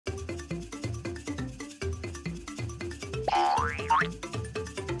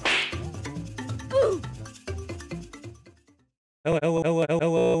Hello.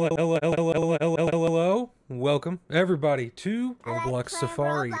 Welcome everybody to Roblox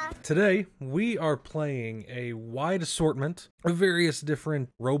Safari. Today we are playing a wide assortment of various different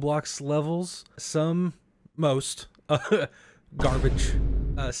Roblox levels. Most garbage,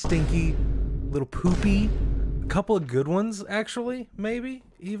 stinky, little poopy, a couple of good ones actually, maybe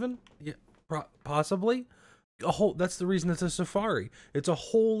even, yeah, possibly. That's the reason it's a safari. It's a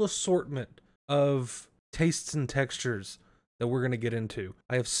whole assortment of tastes and textures that we're going to get into.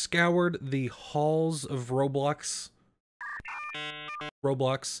 I have scoured the halls of Roblox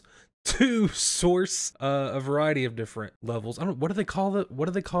to source a variety of different levels. I don't, what do they call it? What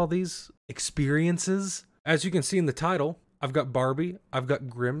do they call these? Experiences? As you can see in the title, I've got Barbie, I've got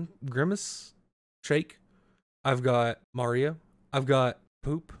Grimace, Shake, I've got Mario, I've got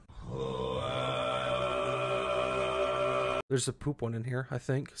Poop. There's a poop one in here, I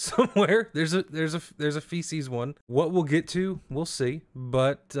think, somewhere. There's a feces one. What we'll get to, we'll see.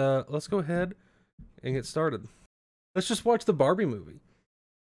 But let's go ahead and get started. Let's just watch the Barbie movie.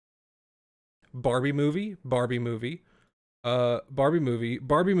 Barbie movie. Barbie movie. Barbie movie.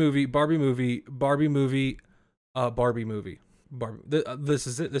 Barbie movie. Barbie movie. Barbie movie. Barbie movie. Barbie. This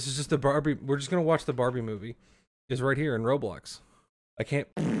is it. This is just the Barbie. We're just gonna watch the Barbie movie. It's right here in Roblox. I can't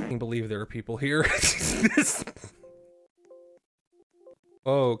believe there are people here.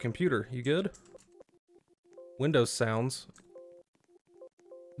 Oh, computer, you good? Windows sounds.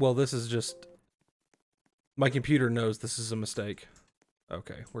 Well, this is just... My computer knows this is a mistake.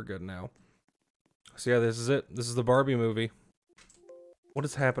 Okay, we're good now. So yeah, this is it. This is the Barbie movie. What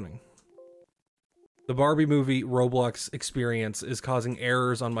is happening? The Barbie movie Roblox experience is causing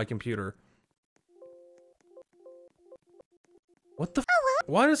errors on my computer. What the f?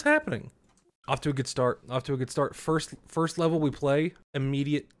 What is happening? Off to a good start. Off to a good start. First level we play,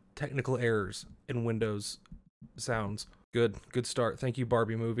 immediate technical errors in Windows sounds. Good start. Thank you,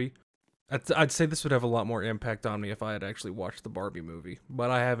 Barbie movie. I'd say this would have a lot more impact on me if I had actually watched the Barbie movie, but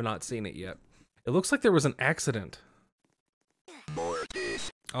I have not seen it yet. It looks like there was an accident.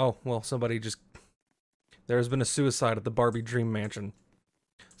 Oh, well, there's been a suicide at the Barbie Dream Mansion.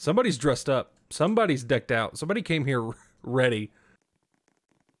 Somebody's dressed up. Somebody's decked out. Somebody came here ready.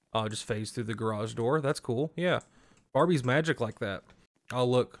 Oh, just phase through the garage door. That's cool. Yeah. Barbie's magic like that. Oh,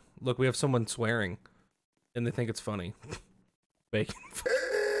 look. Look, we have someone swearing. And they think it's funny. Bacon.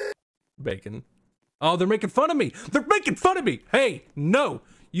 Bacon. Oh, they're making fun of me. They're making fun of me. Hey, no.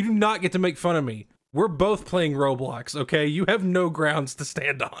 You do not get to make fun of me. We're both playing Roblox, okay? You have no grounds to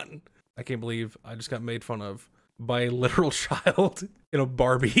stand on. I can't believe I just got made fun of by a literal child in a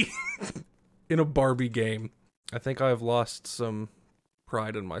Barbie. in a Barbie game. I think I have lost some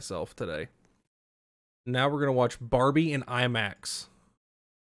pride in myself today. Now we're gonna watch Barbie in IMAX.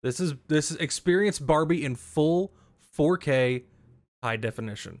 This is experience Barbie in full 4K high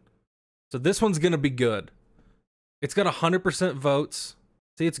definition. So this one's gonna be good. It's got 100% votes.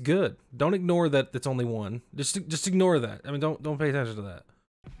 See, it's good. Don't ignore that it's only one. Just ignore that. I mean, don't pay attention to that.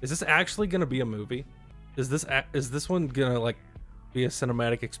 Is this actually gonna be a movie? Is this one gonna like be a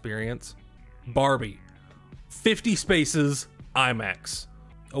cinematic experience? Barbie, 50 spaces. IMAX.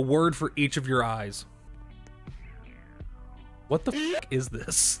 A word for each of your eyes. What the f is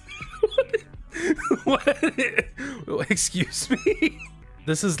this? What? Excuse me?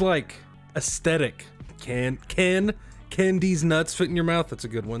 This is like aesthetic. Can these nuts fit in your mouth? That's a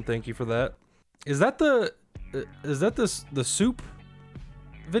good one. Thank you for that. Is that the soup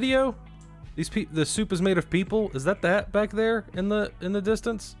video? The soup is made of people? Is that back there in the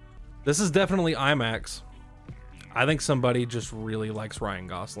distance? This is definitely IMAX. I think somebody just really likes Ryan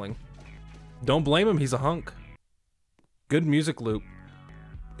Gosling. Don't blame him, he's a hunk. Good music loop.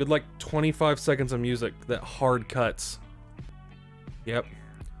 Good like 25 seconds of music that hard cuts. Yep.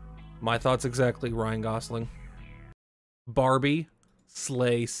 My thoughts exactly, Ryan Gosling. Barbie,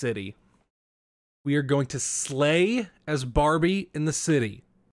 Slay City. We are going to slay as Barbie in the city.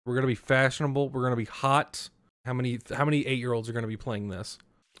 We're gonna be fashionable, we're gonna be hot. How many 8-year-olds are gonna be playing this?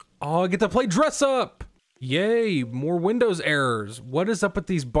 Oh, I get to play dress up! Yay, more Windows errors. What is up with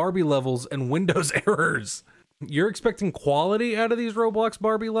these Barbie levels and Windows errors? You're expecting quality out of these Roblox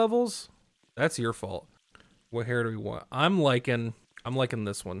Barbie levels? That's your fault. What hair do we want? I'm liking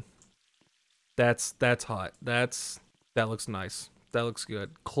this one. That's hot. That looks nice. That looks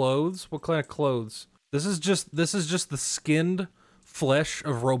good. Clothes? What kind of clothes? This is just the skinned flesh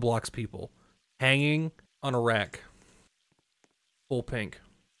of Roblox people hanging on a rack. Full pink.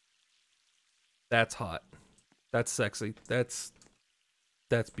 That's hot. That's sexy. That's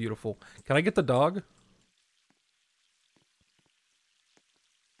beautiful. Can I get the dog?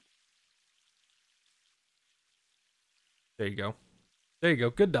 There you go. There you go.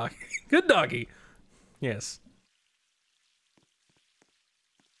 Good doggy. Good doggy. Yes.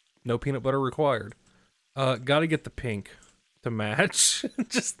 No peanut butter required. Gotta get the pink to match.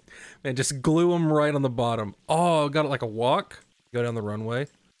 just glue them right on the bottom. Oh, got it like a walk. Go down the runway.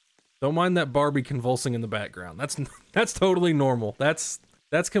 Don't mind that Barbie convulsing in the background. That's totally normal. That's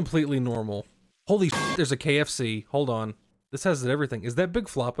completely normal. Holy shit, there's a KFC. Hold on. This has everything. Is that Big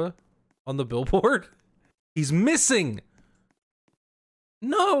Floppa on the billboard? He's missing.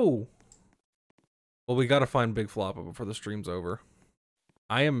 No. Well, we gotta find Big Floppa before the stream's over.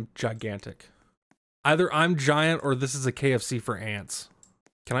 I am gigantic. Either I'm giant or this is a KFC for ants.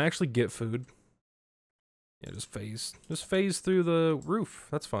 Can I actually get food? Yeah, just phase through the roof.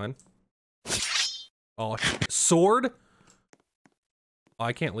 That's fine. Oh, sword? Oh,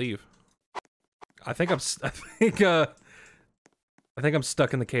 I can't leave. I think I'm stuck in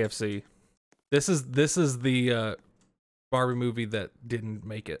the KFC. This is the Barbie movie that didn't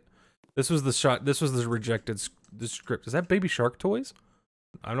make it. This was the rejected script. Is that Baby Shark toys?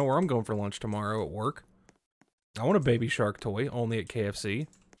 I don't know where I'm going for lunch tomorrow at work. I want a Baby Shark toy, only at KFC.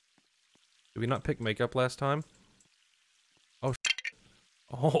 Did we not pick makeup last time? Oh,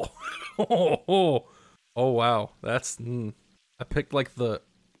 oh wow. That's, I picked like the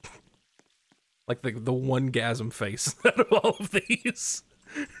one gasm face out of all of these.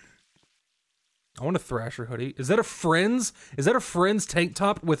 I want a Thrasher hoodie. Is that a Friends? Is that a Friends tank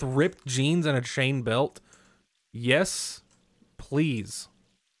top with ripped jeans and a chain belt? Yes, please.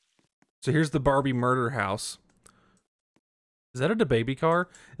 So here's the Barbie murder house. Is that a DeBaby car?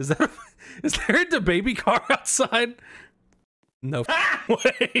 Is there a DeBaby car outside? No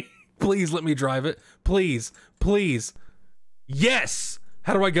way. Please let me drive it. Please, please. Yes.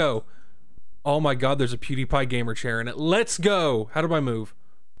 How do I go? Oh my God, there's a PewDiePie gamer chair in it. Let's go. How do I move?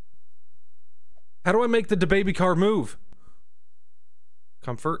 How do I make the DeBaby car move?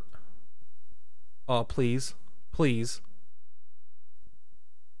 Comfort. Oh, please. Please.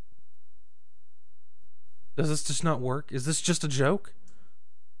 Does this just not work? Is this just a joke?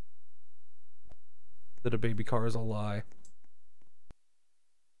 That a baby car is a lie.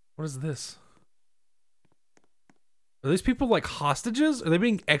 What is this? Are these people like hostages? Are they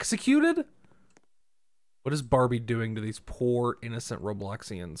being executed? What is Barbie doing to these poor innocent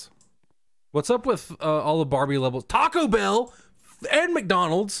Robloxians? What's up with all the Barbie levels? Taco Bell and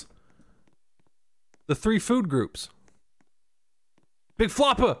McDonald's. The 3 food groups. Big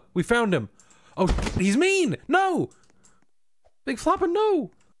Floppa, we found him. Oh, he's mean. No, Big Floppa,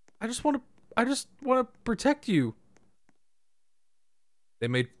 no. I just want to protect you.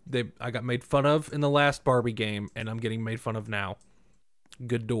 I got made fun of in the last Barbie game, and I'm getting made fun of now.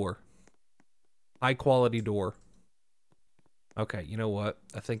 Good door. High quality door. Okay, you know what?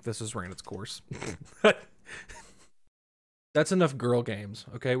 I think this has ran its course. That's enough girl games,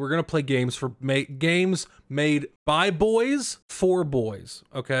 okay? We're gonna play games games made by boys for boys,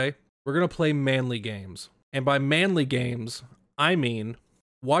 okay? We're gonna play manly games. And by manly games, I mean,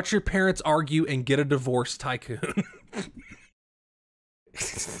 watch your parents argue and get a divorce tycoon.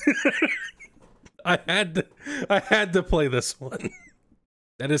 I had to play this one.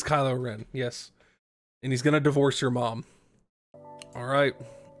 That is Kylo Ren, yes. And he's gonna divorce your mom. All right,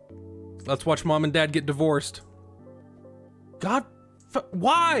 let's watch mom and dad get divorced. God,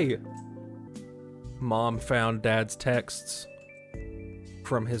 why? Mom found dad's texts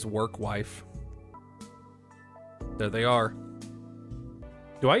from his work wife. There they are.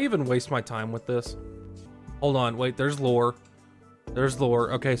 Do I even waste my time with this? Hold on, wait, there's lore. There's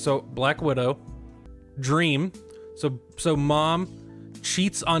lore. Okay, so Black Widow, Dream. So mom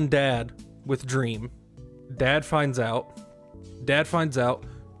cheats on dad with Dream. Dad finds out,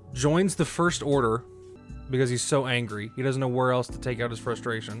 joins the First Order because he's so angry. He doesn't know where else to take out his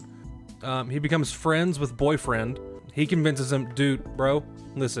frustration. He becomes friends with boyfriend. He convinces him, dude, bro,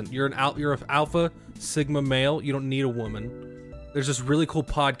 listen, you're an alpha sigma male. You don't need a woman. There's this really cool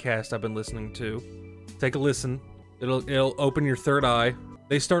podcast I've been listening to. Take a listen. It'll open your third eye.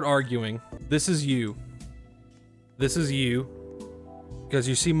 They start arguing. This is you. This is you. Because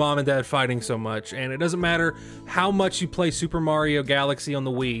you see mom and dad fighting so much, and it doesn't matter how much you play Super Mario Galaxy on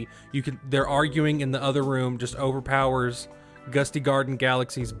the Wii, they're arguing in the other room, just overpowers Gusty Garden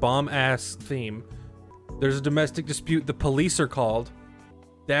Galaxy's bomb-ass theme. There's a domestic dispute, the police are called.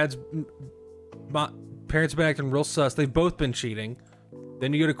 Parents have been acting real sus, they've both been cheating.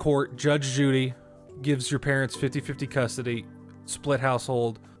 Then you go to court, Judge Judy gives your parents 50-50 custody, split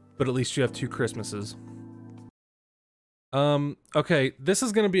household, but at least you have 2 Christmases. Okay, this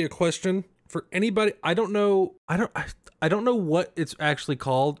is gonna be a question For anybody, I don't know what it's actually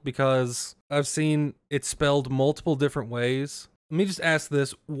called because I've seen it spelled multiple different ways. Let me just ask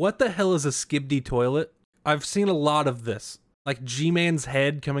this. What the hell is a skibidi toilet? I've seen a lot of this. Like G-Man's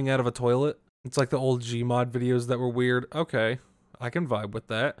head coming out of a toilet. It's like the old Gmod videos that were weird. Okay, I can vibe with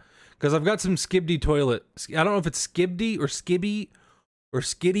that. Because I've got some skibidi toilet. I don't know if it's skibidi or skibby or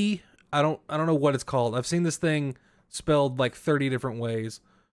skiddy. I don't know what it's called. I've seen this thing spelled like 30 different ways.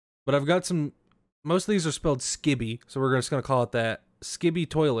 But I've got some, most of these are spelled skibby, so we're just going to call it that. Skibby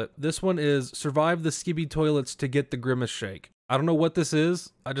toilet. This one is survive the skibby toilets to get the grimace shake. I don't know what this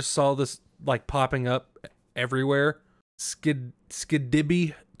is. I just saw this like popping up everywhere.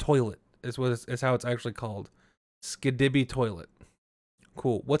 Skidibby toilet is how it's actually called. Skidibby toilet.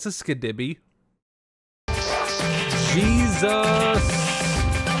 Cool. What's a skidibby? Jesus.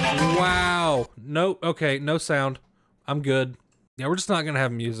 Wow. No. Okay. No sound. I'm good. Yeah, we're just not gonna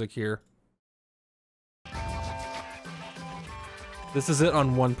have music here. This is it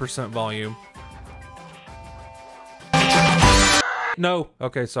on 1% volume. No.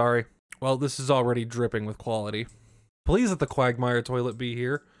 Okay, sorry. Well, this is already dripping with quality. Please let the Quagmire toilet be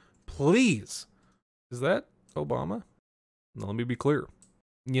here. Please. Is that Obama? No, let me be clear.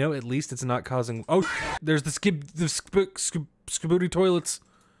 You know, at least it's not causing... Oh, there's the skibidi toilets.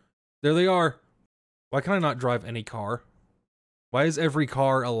 There they are. Why can I not drive any car? Why is every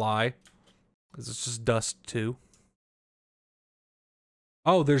car a lie? Is this just dust too?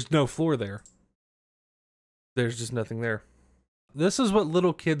 Oh, there's no floor there. There's just nothing there. This is what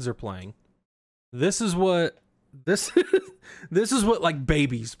little kids are playing. This is what this is what like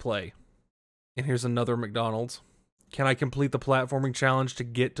babies play. And here's another McDonald's. Can I complete the platforming challenge to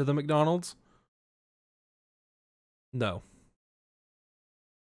get to the McDonald's? No.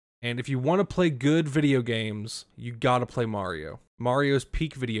 And if you want to play good video games, you gotta play Mario. Mario's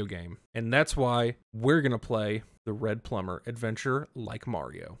peak video game. And that's why we're gonna play the Red Plumber Adventure like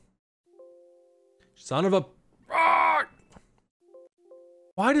Mario. Son of a... Ah!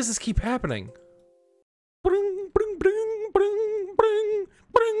 Why does this keep happening? Bring, bring, bring, bring, bring,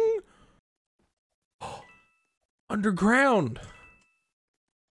 bring. Underground.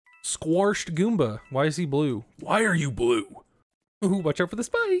 Squashed Goomba. Why is he blue? Why are you blue? Ooh, watch out for the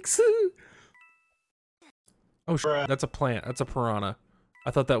spikes. Oh, that's a plant. That's a piranha. I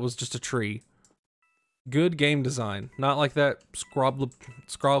thought that was just a tree. Good game design. Not like that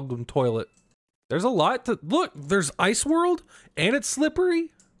scroglum toilet. There's a lot to... Look, there's Ice World, and it's slippery.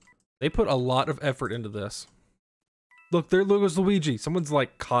 They put a lot of effort into this. Look, there goes Luigi. Someone's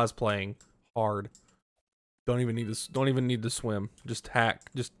like cosplaying hard. Don't even need to swim. Just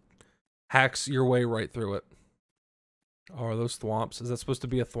hacks your way right through it. Oh, are those thwomps? Is that supposed to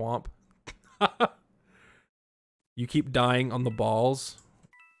be a thwomp? You keep dying on the balls.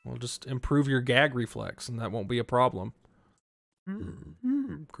 Well, just improve your gag reflex, and that won't be a problem.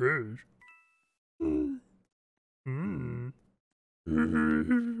 Gross.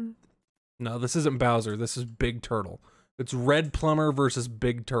 No, this isn't Bowser. This is Big Turtle. It's Red Plumber versus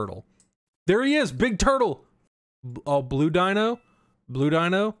Big Turtle. There he is, Big Turtle. Oh, blue dino,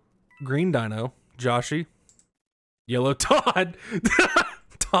 green dino, Joshy, yellow Todd.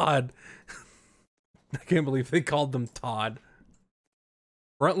 Todd. I can't believe they called them Todd.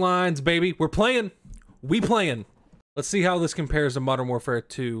 Front lines, baby. We're playing. We playing. Let's see how this compares to Modern Warfare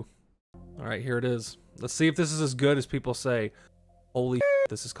 2. All right, here it is. Let's see if this is as good as people say. Holy shit,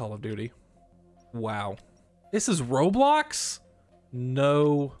 this is Call of Duty. Wow. This is Roblox?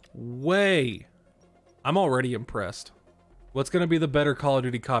 No way. I'm already impressed. What's gonna be the better Call of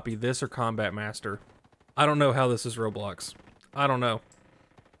Duty copy, this or Combat Master? I don't know how this is Roblox. I don't know.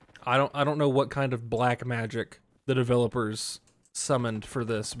 I don't know what kind of black magic the developers summoned for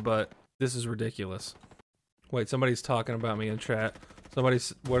this, but this is ridiculous. Wait, somebody's talking about me in chat. What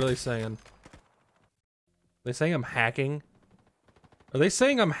are they saying? They saying I'm hacking? Are they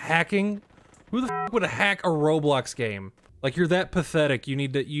saying I'm hacking? Who the f would hack a Roblox game? Like, you're that pathetic, you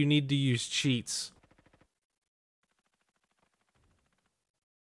need to use cheats.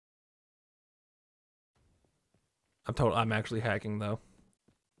 I'm actually hacking though.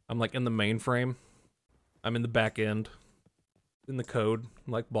 I'm like in the mainframe. I'm in the back end. In the code.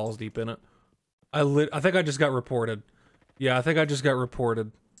 I'm like balls deep in it. I think I just got reported. Yeah, I think I just got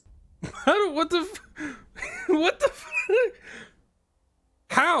reported. What the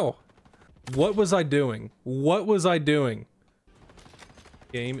How? What was I doing? What was I doing?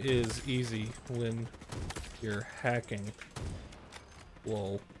 Game is easy when you're hacking.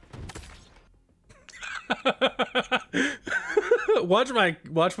 Lol. Watch my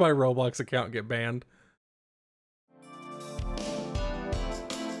Roblox account get banned.